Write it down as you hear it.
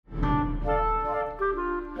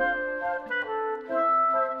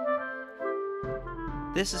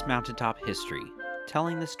This is Mountaintop History,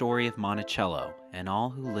 telling the story of Monticello and all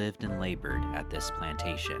who lived and labored at this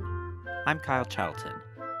plantation. I'm Kyle Charlton.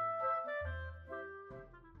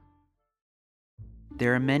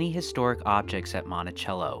 There are many historic objects at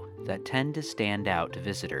Monticello that tend to stand out to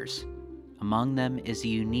visitors. Among them is a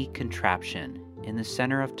unique contraption in the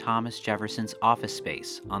center of Thomas Jefferson's office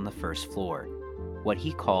space on the first floor, what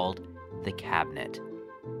he called the cabinet.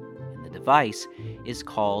 And the device is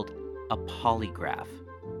called a polygraph.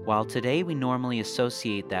 While today we normally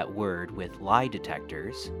associate that word with lie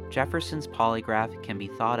detectors, Jefferson's polygraph can be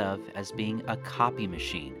thought of as being a copy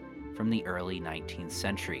machine from the early 19th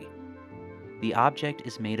century. The object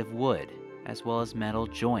is made of wood, as well as metal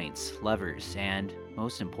joints, levers, and,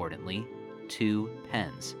 most importantly, 2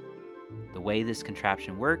 pens. The way this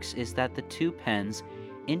contraption works is that the 2 pens,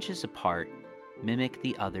 inches apart, mimic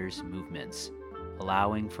the other's movements,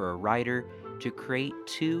 allowing for a writer to create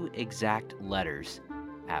 2 exact letters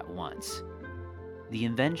at once. The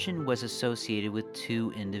invention was associated with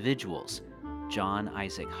 2 individuals, John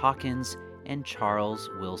Isaac Hawkins and Charles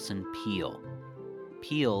Willson Peale.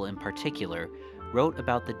 Peale, in particular, wrote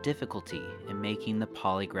about the difficulty in making the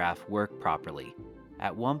polygraph work properly,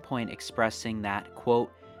 at one point expressing that,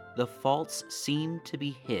 quote, "the faults seemed to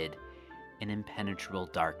be hid in impenetrable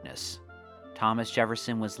darkness." Thomas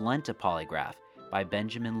Jefferson was lent a polygraph by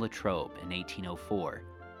Benjamin Latrobe in 1804,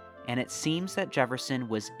 and it seems that Jefferson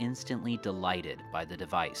was instantly delighted by the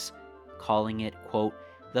device, calling it, quote,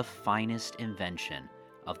 "the finest invention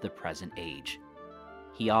of the present age."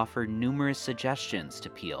 He offered numerous suggestions to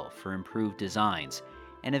Peale for improved designs,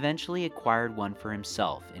 and eventually acquired one for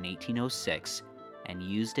himself in 1806 and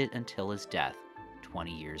used it until his death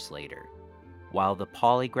 20 years later. While the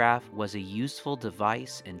polygraph was a useful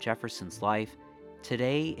device in Jefferson's life,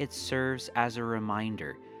 today it serves as a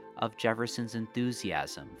reminder of Jefferson's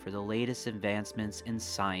enthusiasm for the latest advancements in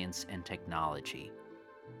science and technology.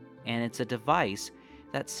 And it's a device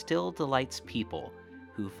that still delights people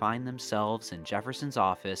who find themselves in Jefferson's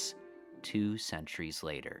office 2 centuries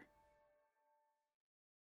later.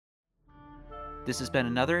 This has been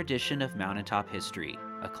another edition of Mountaintop History,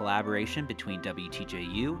 a collaboration between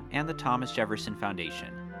WTJU and the Thomas Jefferson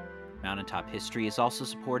Foundation. Mountaintop History is also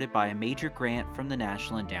supported by a major grant from the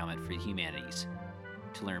National Endowment for the Humanities.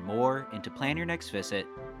 To learn more and to plan your next visit,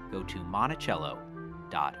 go to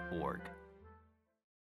monticello.org.